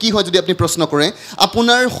ছিষ্টেম কি হয় যদি আপুনি প্ৰশ্ন কৰে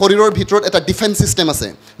আপোনাৰ শৰীৰৰ ভিতৰত এটা ডিফেন্স ছিষ্টেম আছে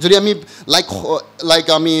যদি আমি লাইক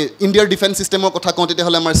আমি ইণ্ডিয়াৰ ডিফেন্স ছিষ্টেমৰ কথা কওঁ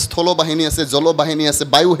তেতিয়াহ'লে আমাৰ স্থল বাহিনী আছে জল বাহিনী আছে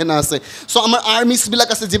বায়ু সেনা আছে চ' আমাৰ আৰ্মিছবিলাক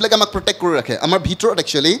আছে যিবিলাকে আমাক প্ৰটেক্ট কৰি ৰাখে আমাৰ ভিতৰত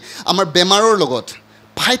একচুৱেলি আমাৰ বেমাৰৰ লগত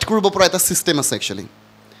ফাইট কৰিব পৰা এটা ছিষ্টেম আছে একচুৱেলি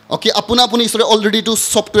অ'কে আপুনি ঈশ্বৰে অলৰেডি এইটো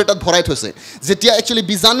ছফ্টৱেৰ এটাত ভৰাই থৈছে যেতিয়া একচুৱেলি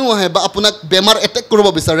বীজাণু আহে বা আপোনাক বেমাৰ এটেক কৰিব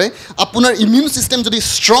বিচাৰে আপোনাৰ ইমিউন ছিষ্টেম যদি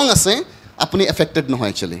ষ্ট্ৰং আছে আপুনি এফেক্টেড নহয়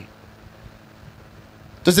একচুৱেলি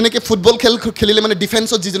তো যেনেকৈ ফুটবল খেলিলে মানে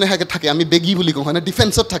ডিফেন্সত যিজনে থাকে আমি বেগী বুলি কওঁ হয় নে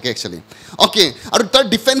ডিফেন্সত থাকে একচুৱেলি অ'কে আৰু তাৰ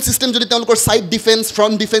ডিফেন্স ছিষ্টেম যদি তেওঁলোকৰ ছাইড ডিফেন্স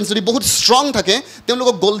ফ্ৰণ্ট ডিফেন্স যদি বহুত ষ্ট্ৰং থাকে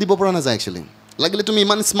তেওঁলোকক গ'ল দিব পৰা নাযায় একচুৱেলি লাগিলে তুমি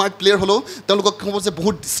ইমান স্মাৰ্ট প্লেয়াৰ হ'লেও তেওঁলোকক ক'ব যে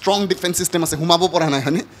বহুত ষ্ট্ৰং ডিফেন্স ছিষ্টেম আছে সোমাব পৰা নাই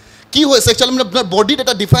হয়নে কি হৈছে একচুৱেলি মানে আপোনাৰ বডিত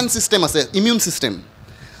এটা ডিফেন্স ছিষ্টেম আছে ইমিউন ছিষ্টেম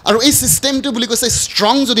আৰু এই ছিষ্টেমটো বুলি কৈছে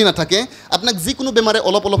ষ্ট্ৰং যদি নাথাকে আপোনাক যিকোনো বেমাৰে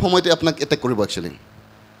অলপ সময়তে আপোনাক এটেক কৰিব একচুৱেলি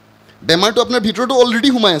বেমাৰটো আপোনাৰ ভিতৰতো অলৰেডি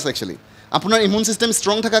সোমাই আছে একচুৱেলি আপোনাৰ ইমিউন ছিষ্টেম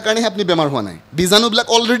ষ্ট্ৰং থকাৰ কাৰণেহে আপুনি বেমাৰ হোৱা নাই বীজাণুবিলাক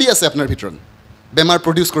অলৰেডি আছে আপোনাৰ ভিতৰত বেমাৰ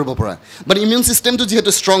প্ৰডিউচ কৰিব পৰা বাট ইমিউন ছিষ্টেমটো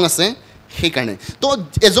যিহেতু ষ্ট্ৰং আছে সেইকাৰণে তো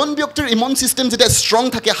এজন ব্যক্তিৰ ইমিউন ছিষ্টেম যেতিয়া ষ্ট্ৰং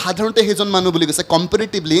থাকে সাধাৰণতে সেইজন মানুহ বুলি কৈছে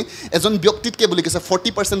কম্পেৰেটিভলি এজন ব্যক্তিতকৈ বুলি কৈছে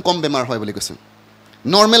 40% কম বেমাৰ হয় বুলি কৈছে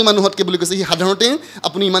নৰ্মেল মানুহতকৈ বুলি কৈছে সি সাধাৰণতে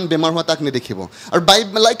আপুনি ইমান বেমাৰ হোৱা তাক নেদেখিব আৰু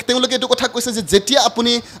লাইক তেওঁলোকে এইটো কথা কৈছে যে যেতিয়া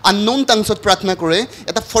আপুনি আনন'ন টাংছত প্ৰাৰ্থনা কৰে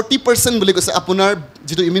এটা 40% বুলি কৈছে আপোনাৰ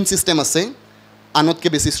যিটো ইমিউন ছিষ্টেম আছে আনতকৈ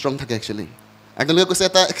বেছি ষ্ট্ৰং থাকে একচুৱেলি আৰু তেওঁলোকে কৈছে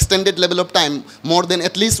এটা এক্সটেণ্ডেড লেভেল অফ টাইম মোৰ দেন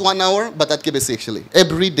এটলিষ্ট 1 hour বা তাতকৈ বেছি actually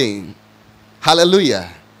every day hallelujah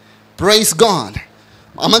praise god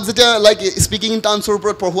আমাক যেতিয়া লাইক স্পিকিং ইন টাৰ্মছৰ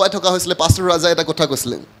ওপৰত পঢ়ুৱাই থকা হৈছিলে পাষ্টাৰ ৰাজাই এটা কথা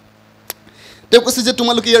কৈছিলে তেওঁ কৈছে যে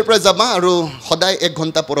তোমালোকে ইয়াৰ পৰা যাবা আৰু সদায় 1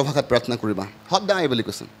 ঘণ্টা পৰভাষাত প্ৰাৰ্থনা কৰিবা সদায় বুলি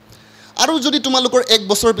কৈছে আৰু যদি তোমালোকৰ 1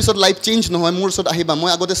 বছৰ পিছত লাইফ চেঞ্জ নহয় মোৰ ওচৰত আহিবা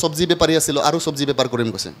মই আগতে সবজি বেপাৰী আছিলোঁ আৰু সবজি বেপাৰ কৰিম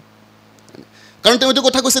কৈছে কাৰণ তেওঁ এইটো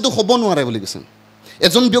কথা কৈছে এইটো হ'ব নোৱাৰে বুলি কৈছে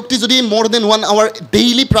এজন ব্যক্তি যদি more than 1 hour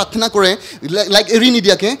ডেইলি প্ৰাৰ্থনা কৰে লাইক এৰি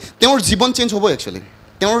নিদিয়াকে তেওঁৰ জীৱন চেঞ্জ হ'ব একচুৱেলি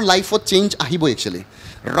তেওঁৰ লাইফত চেঞ্জ আহিব একচুৱেলি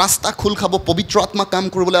ৰাস্তা খোল খাব পবিত্ৰ আত্মা কাম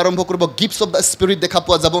কৰিবলৈ আৰম্ভ কৰিব গিফটছ অফ দ্য স্পিৰিট দেখা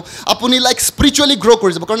পোৱা যাব আপুনি লাইক স্পিৰিচুৱেলি গ্ৰ'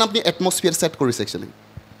 কৰি যাব কাৰণ আপুনি এটমস্ফিয়াৰ ছেট কৰিছে একচুৱেলি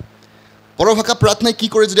পৰভাষা প্ৰাৰ্থনাই কি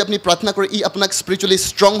কৰে যদি আপুনি প্ৰাৰ্থনা কৰে ই আপোনাক স্পিৰিচুৱেলি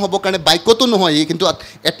ষ্ট্ৰং হ'ব কাৰণে বাক্যটো নহয় ই কিন্তু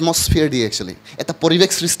এটমস্ফিয়াৰ দিয়ে একচুৱেলি এটা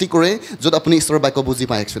পৰিৱেশ সৃষ্টি কৰে য'ত আপুনি ঈশ্বৰৰ বাক্য বুজি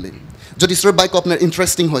পায় একচুৱেলি যদি ঈশ্বৰৰ বাক্য আপোনাৰ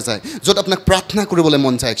ইণ্টাৰেষ্টিং হৈ যায় য'ত আপোনাক প্ৰাৰ্থনা কৰিবলৈ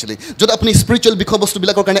মন যায় একচুৱেলি য'ত আপুনি স্পিৰিচুৱেল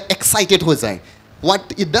বিষয়বস্তুবিলাকৰ কাৰণে এক্সাইটেড হৈ যায় what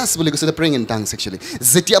it does বুলি কৈছে praying in tongues actually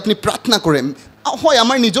যেতিয়া আপুনি প্ৰাৰ্থনা কৰে হয়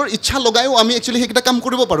আমাৰ নিজৰ ইচ্ছা লগায়ও আমি একচুৱেলি সেইকেইটা কাম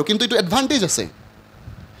কৰিব পাৰোঁ কিন্তু এইটো এডভান্টেজ আছে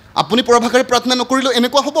আপুনি পৰভাষাৰে প্ৰাৰ্থনা নকৰিলেও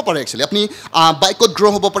এনেকুৱা হ'ব পাৰে একচুৱেলি আপুনি বাইকত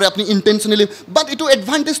গ্ৰ' হ'ব পাৰে আপুনি ইণ্টেনশ্যনেলি বাট এইটো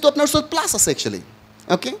এডভান্টেজটো আপোনাৰ ওচৰত প্লাছ আছে একচুৱেলি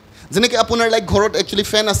অ'কে যেনেকৈ আপোনাৰ লাইক ঘৰত একচুৱেলি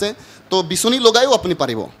ফেন আছে তো বিচনী লগায়ো আপুনি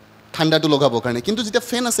পাৰিব ঠাণ্ডাটো লগাবৰ কাৰণে কিন্তু যেতিয়া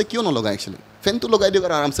ফেন আছে কিয় নলগায় একচুৱেলি ফেনটো লগাই দিয়ক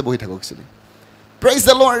আৰু আৰামছে বহি থাকক actually praise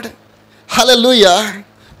the lord hallelujah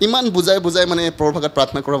ইমান বুজাই বুজাই মানে পৰভাষাত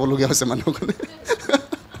প্ৰাৰ্থনা কৰাবলগীয়া হৈছে মানুহক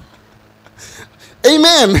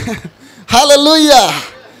আমেন hallelujah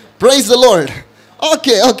praise the lord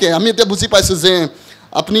okay আমি এতিয়া বুজি পাইছোঁ যে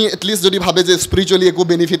আপুনি এটলিষ্ট যদি ভাবে যে স্পিৰিচুৱেলি একো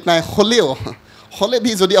বেনিফিট নাই হ'লে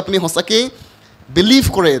ভি যদি আপুনি সঁচাকৈ বিলিভ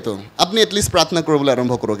কৰে এইটো আপুনি এটলিষ্ট প্ৰাৰ্থনা কৰিবলৈ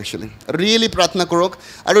আৰম্ভ কৰক একচুৱেলি ৰিয়েলি প্ৰাৰ্থনা কৰক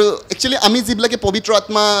আৰু একচুৱেলি আমি যিবিলাকে পবিত্ৰ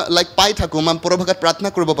আত্মা লাইক পাই থাকোঁ আমাৰ পৰভাষাত প্ৰাৰ্থনা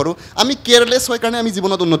কৰিব পাৰোঁ আমি কেয়াৰলেছ হয় কাৰণে আমি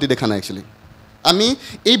জীৱনত উন্নতি দেখা নাই একচুৱেলি আমি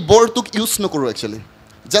এই বৰটোক ইউজ নকৰোঁ একচুৱেলি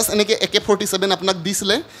জাষ্ট এনেকৈ AK-47 আপোনাক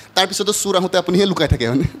দিছিলে তাৰপিছতো চুৰ আহোঁতে আপুনিহে লুকাই থাকে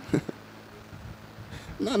মানে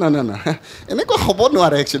না এনেকুৱা হ'ব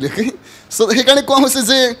নোৱাৰে একচুৱেলি চ' সেইকাৰণে কোৱা হৈছে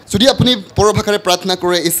যে যদি আপুনি পৰভাষাৰে প্ৰাৰ্থনা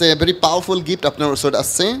কৰে it's a very powerful gift আপোনাৰ ওচৰত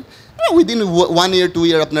আছে উইদিন 1 year 2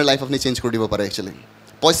 year আপোনাৰ লাইফ আপুনি চেঞ্জ কৰি দিব পাৰে একচুৱেলি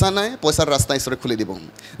পইচা নাই পইচাৰ ৰাস্তা ঈশ্বৰে খুলি দিব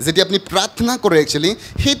যেতিয়া আপুনি প্ৰাৰ্থনা কৰে একচুৱেলি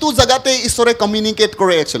সেইটো জেগাতে ঈশ্বৰে কমিউনিকেট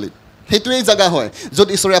কৰে একচুৱেলি সেইটোৱেই জেগা হয় য'ত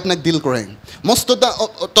ঈশ্বৰে আপোনাক ডিল কৰে most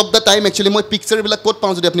of the time actually মই পিকচাৰবিলাক ক'ত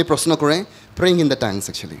পাওঁ যদি আপুনি প্ৰশ্ন কৰে praying in the tongues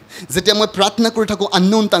actually যেতিয়া মই প্ৰাৰ্থনা কৰি থাকোঁ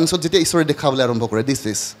unknown tonguesত যেতিয়া ঈশ্বৰে দেখাবলৈ আৰম্ভ কৰে দিছ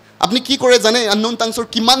ইজ আপুনি কি কৰে জানে unknown tonguesৰ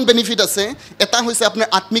কিমান বেনিফিট আছে এটা হৈছে আপোনাৰ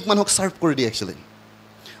আত্মিক মানুহক চাৰ্ভ কৰি দিয়ে একচুৱেলি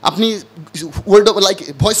আপনি word of like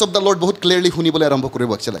voice of the lord বহুত ক্লিয়াৰলি শুনিবলৈ আৰম্ভ কৰিব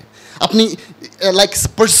একচুৱেলি আপুনি লাইক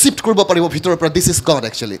পাৰচিভ কৰিব পাৰিব ভিতৰৰ পৰা দিছ ইজ গড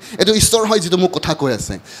একচুৱেলি এইটো ঈশ্বৰ হয় যিটো মোক কথা কৈ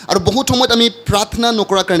আছে আৰু বহুত সময়ত আমি প্ৰাৰ্থনা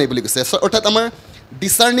নকৰাৰ কাৰণে বুলি কৈছে অৰ্থাৎ আমাৰ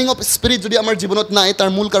ডিচাৰ্নিং অফ স্পিৰিট যদি আমাৰ জীৱনত নাই তাৰ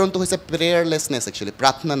মূল কাৰণটো হৈছে প্ৰেয়াৰলেছনেছ একচুৱেলি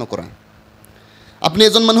প্ৰাৰ্থনা নকৰা আপুনি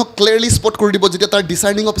এজন মানুহক ক্লিয়াৰলি স্পট কৰি দিব যেতিয়া তাৰ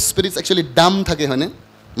ডিচাৰ্নিং অফ স্পিৰিটছ একচুৱেলি ডাম থাকে হয়নে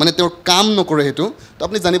মানে তেওঁৰ কাম নকৰে সেইটো তো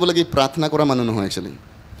আপুনি জানিব লাগে প্ৰাৰ্থনা কৰা মানুহ নহয় একচুৱেলি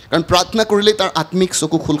কাৰণ প্ৰাৰ্থনা কৰিলেই তাৰ আত্মিক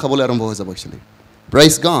চকু খোল খাবলৈ আৰম্ভ হৈ যাব actually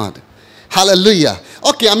praise god hallelujah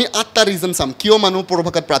okay আমি 8টা ৰিজন চাম কিয় মানুহ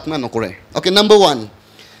পৰভাষাত প্ৰাৰ্থনা নকৰে অ'কে নম্বৰ 1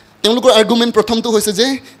 তেওঁলোকৰ আৰ্গুমেণ্ট প্ৰথমটো হৈছে যে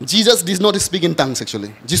Jesus ডিজ not speak in টাংছ actually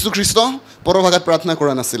যীশু খ্ৰীষ্ট পৰভাষাত প্ৰাৰ্থনা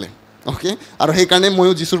কৰা নাছিলে অ'কে আৰু সেইকাৰণে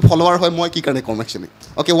ময়ো যীশুৰ ফলোৱাৰ হয় মই কি কাৰণে ক'ম actually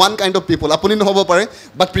okay one kind of পিপল আপুনি নহ'ব পাৰে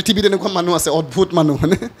বাট পৃথিৱীত এনেকুৱা মানুহ আছে অদ্ভুত মানুহ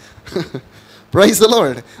মানে praise the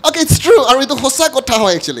lord okay it's true আৰু এইটো সঁচা কথা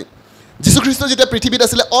হয় একচুৱেলি যীশু খ্ৰীষ্ট যেতিয়া পৃথিৱীত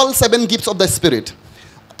আছিলে all 7 gifts of the spirit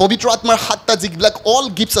পবিত্ৰ আত্মাৰ 7টা যিবিলাক অল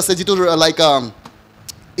গিফ্টছ আছে যিটো লাইক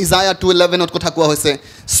ইজায়া 2:11ত কথা কোৱা হৈছে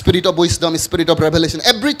spirit of wisdom spirit of ৰেভেলেশ্যন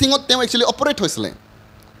এভৰিথিঙত তেওঁ একচুৱেলি অপাৰেট হৈছিলে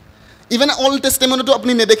ইভেন অল টেষ্টেমেণ্টতো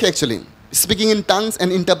আপুনি নেদেখে actually speaking in টাংছ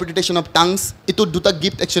and interpretation of টাংছ এইটো 2টা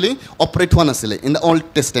গিফ্ট একচুৱেলি অপাৰেট হোৱা নাছিলে ইন দ্য অল্ড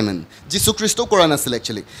টেষ্টেমেণ্ট যীশু খ্ৰীষ্টও কৰা নাছিলে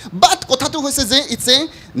একচুৱেলি বাট কথাটো হৈছে যে ইটছ এ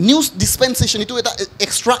নিউ ডিছপেনচেশ্যন এইটো এটা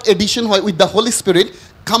এক্সট্ৰা এডিশ্যন হয় with the Holi spirit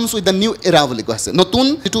comes with the new era বুলি কোৱা হৈছে নতুন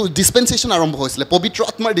এইটো ডিছপেনচেশ্যন আৰম্ভ হৈছিলে পবিত্ৰ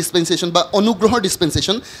আত্মাৰ ডিছপেনচেশ্যন বা অনুগ্ৰহৰ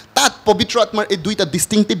ডিছপেনচেশ্যন তাত পবিত্ৰ আত্মাৰ এই 2টা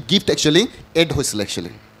ডিষ্টিংটিভ গিফ্ট একচুৱেলি এড হৈছিলে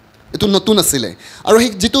একচুৱেলি এইটো নতুন আছিলে আৰু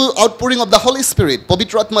সেই যিটো আউটপৰিং অফ দ্য হোলি স্পিৰিট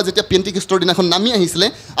পবিত্ৰ আত্মা যেতিয়া পেণ্টিকষ্টৰ দিনাখন নামি আহিছিলে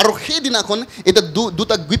আৰু সেই দিনাখন এটা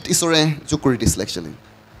 2টা গিফ্ট ঈশ্বৰে যোগ কৰি দিছিলে একচুৱেলি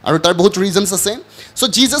আৰু তাৰ বহুত ৰিজনছ আছে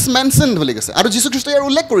চ' জিজাছ মেনশ্যনড বুলি কৈছে আৰু যীশু খ্ৰীষ্টই ইয়াৰ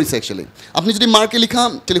উল্লেখ কৰিছে একচুৱেলি আপুনি যদি মাৰ্কে লিখা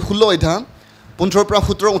 16 অধ্যায় 15 পৰা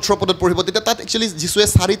 17 18 পদত পঢ়িব তেতিয়া তাত একচুৱেলি যীশুৱে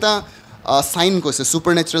 4টা চাইন কৈছে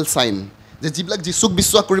ছুপাৰ নেচাৰেল চাইন যে যিবিলাক যীশুক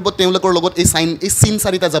বিশ্বাস কৰিব তেওঁলোকৰ লগত এই চিন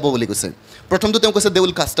 4টা যাব বুলি কৈছে প্ৰথমটো তেওঁ কৈছে they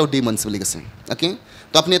will caste out demons বুলি কৈছে অ'কে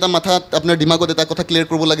তো আপুনি এটা মাথাত আপোনাৰ দিমাগত এটা কথা ক্লিয়াৰ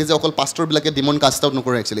কৰিব লাগে যে অকল পাষ্টৰবিলাকে ডিমন কাষ্ট আউট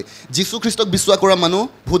নকৰে একচুৱেলি যীশু খ্ৰীষ্টক বিশ্বাস কৰা মানুহ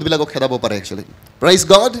ভূতবিলাকক খেদাব পাৰে একচুৱেলি প্ৰেইজ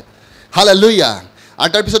গড হালেলুয়া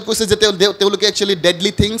আৰু তাৰপিছত কৈছে যে তেওঁলোকে একচুৱেলি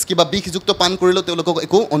ডেডলি থিংছ কিবা বিষযুক্ত পান কৰিলেও তেওঁলোকক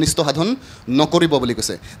একো অনিষ্ট সাধন নকৰিব বুলি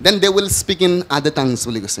কৈছে then they will speak in আদাৰ টাংছ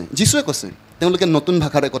বুলি কৈছে যীশুৱে কৈছে তেওঁলোকে নতুন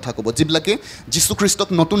ভাষাৰে কথা ক'ব যিবিলাকে যীশুখ্ৰীষ্টক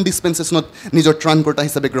নতুন ডিছপেনচেশ্যনত নিজৰ ত্ৰাণকৰ্তা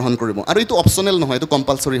হিচাপে গ্ৰহণ কৰিব আৰু এইটো অপশ্যনেল নহয় এইটো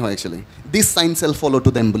কম্পালচৰি হয় actually this sign cell follow'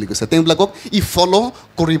 to them বুলি কৈছে তেওঁলোকক ফ'ল'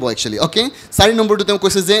 কৰিব একচুৱেলি অ'কে 4 নম্বৰটো তেওঁ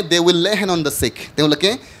কৈছে যে দে উইল লে হেণ্ড অন দ্য চিক তেওঁলোকে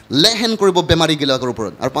লে হেণ্ড কৰিব বেমাৰীবিলাকৰ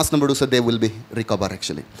ওপৰত আৰু 5 নম্বৰটো হৈছে they will be recover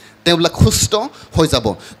actually তেওঁবিলাক সুস্থ হৈ যাব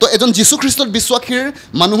তো এজন যীশুখ্ৰীষ্টত বিশ্বাসীৰ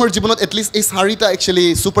মানুহৰ জীৱনত এটলিষ্ট এই 4টা actually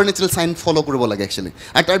super natural sign follow' কৰিব লাগে একচুৱেলি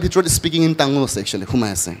আৰু তাৰ ভিতৰত স্পিকিং ইন টাঙো আছে একচুৱেলি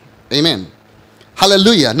সোমাই আছে আমেন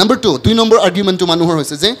Hallelujah. Number 2, 2 number argument to মানুহৰ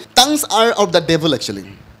হৈছে যে tongues are of the devil actually.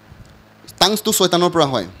 Tongues to শয়তানৰ পৰা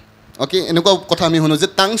হয়। Okay, এনেকুৱা কথা আমি শুনো যে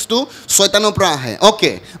tongues to শয়তানৰ পৰা আহে।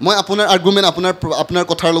 Okay, মই আপোনাৰ argument আপোনাৰ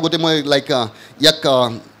কথাৰ লগতে মই লাইক ইয়াক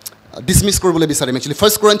dismiss কৰিবলৈ বিচাৰিম actually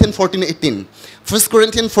 1 Corinthians 14:18 1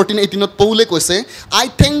 Corinthians 14:18 ত পৌলে কৈছে I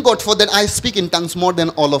thank God for that I speak in tongues more than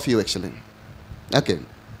all of you actually. Okay.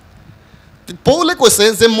 পৌলে কৈছে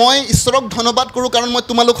যে মই ঈশ্বৰক ধন্যবাদ কৰোঁ কাৰণ মই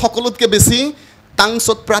তোমালোক সকলোতকৈ বেছি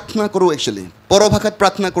টাংছত প্ৰাৰ্থনা কৰোঁ একচুৱেলি পৰভাষাত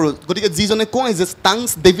প্ৰাৰ্থনা কৰোঁ গতিকে যিজনে কয় যে টাংছ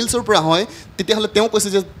ডেভিলছৰ পৰা হয় তেতিয়াহ'লে তেওঁ কৈছে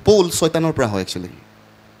যে পৌল শয়তানৰ পৰা হয় একচুৱেলি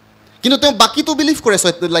কিন্তু তেওঁ বাকীটো বিলিভ কৰে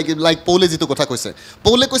লাইক পৌলে যিটো কথা কৈছে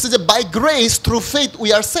পৌলে কৈছে যে বাই Grace through faith we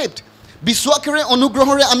are saved বিশ্বাসেৰে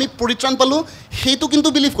অনুগ্ৰহেৰে আমি পৰিত্ৰাণ পালোঁ সেইটো কিন্তু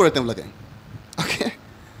বিলিভ কৰে তেওঁলোকে অ'কে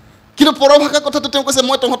কিন্তু পৰভাষা কথাটো তেওঁ কৈছে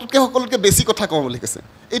মই তহঁততকৈ সকলোতকৈ বেছি কথা কওঁ বুলি কৈছে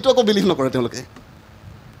এইটো আকৌ বিলিভ নকৰে তেওঁলোকে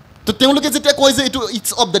তো তেওঁলোকে যেতিয়া কয় যে এইটো ইটছ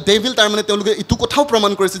অফ দ্য ডেভিল তাৰমানে তেওঁলোকে এইটো কথাও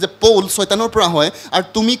প্ৰমাণ কৰিছে যে পৌল শয়তানৰ পৰা হয় আৰু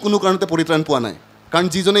তুমি কোনো কাৰণতে পৰিত্ৰাণ পোৱা নাই কাৰণ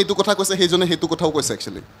যিজনে এইটো কথা কৈছে সেইজনে সেইটো কথাও কৈছে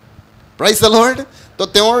একচুৱেলি প্ৰাইজ দ্য লৰ্ড তো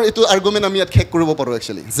তেওঁৰ এইটো আৰ্গুমেণ্ট আমি ইয়াত শেষ কৰিব পাৰোঁ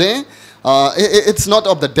একচুৱেলি যে it's not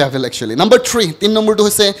of the devil actually number 3 নম্বৰটো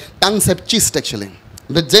হৈছে টাংছ হেভ চিষ্ট একচুৱেলি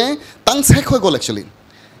যে টাংছ শেষ হৈ গ'ল একচুৱেলি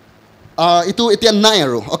এইটো এতিয়া নাই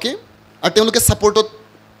আৰু অ'কে আৰু তেওঁলোকে ছাপৰ্টত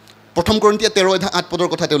 1 Corinthians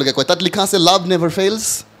 13:8 কথা তেওঁলোকে কয় তাত লিখা আছে লাভ never ফেইলছ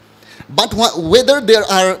But whether there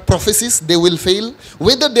are prophecies, they will fail.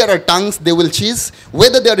 Whether there are tongues, they will cease.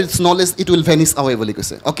 Whether there is knowledge, it will vanish away.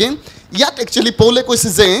 Okay? Yet actually, Paul কৈছে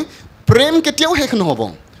যে প্ৰেম কেতিয়াও শেষ নহ'ব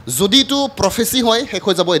যদি এইটো প্ৰফেচি হয় শেষ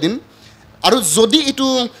হৈ যাব এদিন আৰু যদি এইটো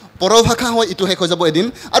পৰভাষা হয় এইটো শেষ হৈ যাব এদিন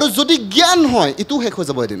আৰু যদি জ্ঞান হয় এইটো শেষ হৈ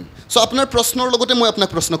যাব এদিন চ' আপোনাৰ প্ৰশ্নৰ লগতে মই আপোনাক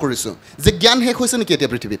প্ৰশ্ন কৰিছোঁ যে জ্ঞান শেষ হৈছে নেকি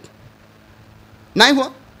এতিয়া পৃথিৱীত নাই হোৱা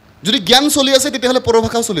যদি জ্ঞান চলি আছে তেতিয়াহ'লে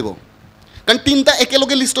পৰভাষাও চলিব কাৰণ 3টা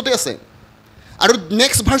একেলগে লিষ্টতে আছে আৰু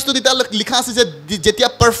নেক্সট ভাৰ্চটো তেতিয়া লিখা আছে যে যেতিয়া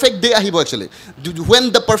পাৰফেক্ট ডে আহিব actually when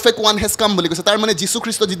the perfect one has কাম বুলি কৈছে তাৰ মানে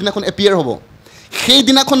যীশুখ্ৰীষ্ট যিদিনাখন এপিয়াৰ হ'ব সেই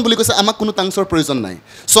দিনাখন বুলি কৈছে আমাক কোনো টাংছৰ প্ৰয়োজন নাই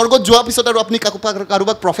স্বৰ্গত যোৱাৰ পিছত আৰু আপুনি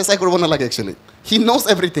কাৰোবাক প্ৰফেচাই কৰিব নালাগে একচুৱেলি হি ন'জ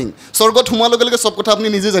এভৰিথিং স্বৰ্গত সোমোৱাৰ লগে লগে চব কথা আপুনি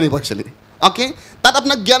নিজে জানিব একচুৱেলি অ'কে তাত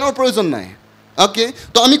আপোনাক জ্ঞানৰ প্ৰয়োজন নাই অ'কে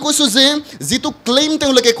তো আমি কৈছোঁ যে যিটো ক্লেইম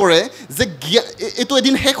তেওঁলোকে কৰে যে এইটো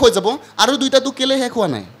এদিন শেষ হৈ যাব আৰু দুইটাটো কেলৈ শেষ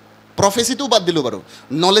হোৱা নাই প্ৰফেচিটো বাদ দিলোঁ বাৰু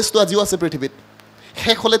নলেজটো আজিও আছে পৃথিৱীত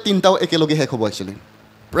শেষ হ'লে 3টাও একেলগে শেষ হ'ব একচুৱেলি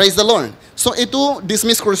প্ৰাইজ দ্য লৰ্ড চ' এইটো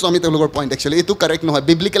ডিছমিছ কৰিছোঁ আমি তেওঁলোকৰ পইণ্ট একচুৱেলি এইটো কাৰেক্ট নহয়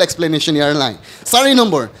বিব্লিকেল এক্সপ্লেনেশ্যন ইয়াৰ নাই 4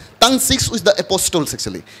 নম্বৰ টাং 6 উইথ দ্য এপষ্টলছ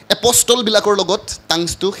একচুৱেলি এপষ্টলবিলাকৰ লগত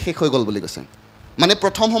টাংছটো শেষ হৈ গ'ল বুলি কৈছে মানে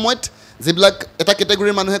প্ৰথম সময়ত যিবিলাক এটা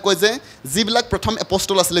কেটেগৰীৰ মানুহে কয় যে যিবিলাক প্ৰথম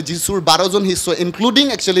এপষ্টল আছিলে যীশুৰ 12জন শিষ্য including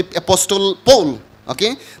actually apostle Paul okay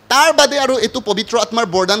তাৰ বাদে আৰু এইটো পবিত্ৰ আত্মাৰ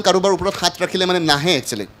বৰদান কাৰোবাৰ ওপৰত হাত ৰাখিলে মানে নাহে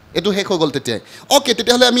একচুৱেলি এইটো শেষ হৈ গ'ল তেতিয়াই অ'কে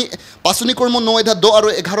তেতিয়াহ'লে আমি পাচনি কৰ্ম 9:10 আৰু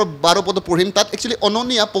 11-12 পদ পঢ়িম তাত একচুৱেলি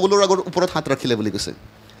অননীয়া পৌলৰ আগৰ ওপৰত হাত ৰাখিলে বুলি কৈছে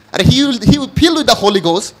আৰু হি ফিল উইথ দ্য হোলি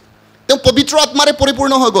গ'ষ্ট তেওঁ পবিত্ৰ আত্মাৰে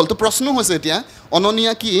পৰিপূৰ্ণ হৈ গ'ল তো প্ৰশ্ন হৈছে এতিয়া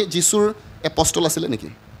অননীয়া কি যীশুৰ এপষ্টল আছিলে নেকি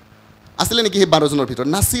সেই 12জনৰ ভিতৰত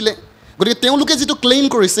নাছিলে গতিকে তেওঁলোকে যিটো ক্লেইম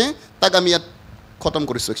কৰিছে তাক আমি ইয়াত খতম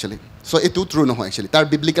কৰিছোঁ একচুৱেলি চ' এইটো ট্ৰু নহয় একচুৱেলি তাৰ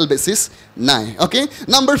বিব্লিকেল বেচিছ নাই অ'কে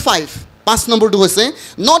নম্বৰ 5 নম্বৰটো হৈছে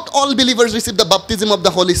not all believers receive the বাপ্তিজম of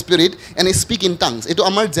the Holi spirit and speak in টাংছ এইটো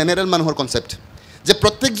আমাৰ জেনেৰেল মানুহৰ কনচেপ্ট যে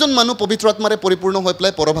প্ৰত্যেকজন মানুহ পবিত্ৰ আত্মাৰে পৰিপূৰ্ণ হৈ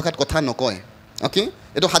পেলাই পৰভাষাত কথা নকয় অ'কে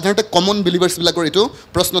এইটো সাধাৰণতে কমন বিলিভাৰ্ছবিলাকৰ এইটো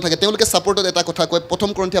প্ৰশ্ন থাকে তেওঁলোকে ছাপৰ্টত এটা কথা কয়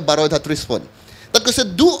 1 Corinthians 12:30 তাত কৈছে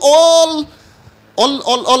do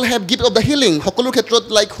all have gift of the healing সকলোৰ ক্ষেত্ৰত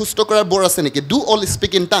লাইক সুস্থ কৰাৰ বৰ আছে নেকি ডু অল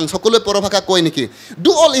স্পীক ইন টাংছ সকলোৱে পৰভাষা কয় নেকি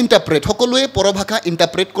ডু অল ইণ্টাৰপ্ৰেট সকলোৱে পৰভাষা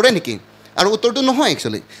ইণ্টাৰপ্ৰেট কৰে নেকি আৰু উত্তৰটো নহয়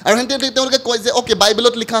একচুৱেলি আৰু সেনেকৈ তেওঁলোকে কয় যে অ'কে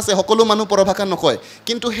বাইবেলত লিখা আছে সকলো মানুহ পৰভাষা নকয়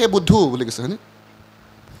কিন্তু সেই বুদ্ধু বুলি কৈছে হয়নে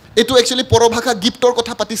এইটো একচুৱেলি পৰভাষা গিফ্টৰ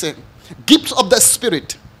কথা পাতিছে gifts of the spirit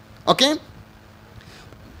okay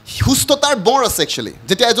সুস্থতাৰ বৰ আছে একচুৱেলি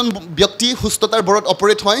যেতিয়া এজন ব্যক্তি সুস্থতাৰ বৰত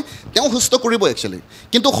অপাৰেট হয় তেওঁ সুস্থ কৰিব একচুৱেলি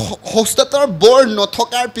কিন্তু সুস্থতাৰ বৰ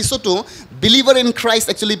নথকাৰ পিছতো বিলিভাৰ ইন ক্ৰাইষ্ট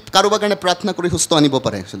একচুৱেলি কাৰোবাৰ কাৰণে প্ৰাৰ্থনা কৰি সুস্থ আনিব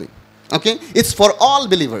পাৰে actually okay it's for all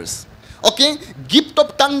believers okay gift of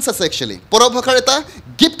টাংছ আছে একচুৱেলি পৰভাষাৰ এটা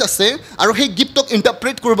গিফ্ট আছে আৰু সেই গিফ্টক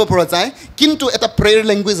ইণ্টাৰপ্ৰেট কৰিব পৰা যায় কিন্তু এটা প্ৰেয়াৰ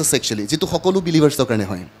লেংগুৱেজ আছে একচুৱেলি যিটো সকলো বিলিভাৰ্ছৰ কাৰণে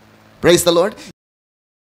হয় প্ৰেইজ দ্য লৰ্ড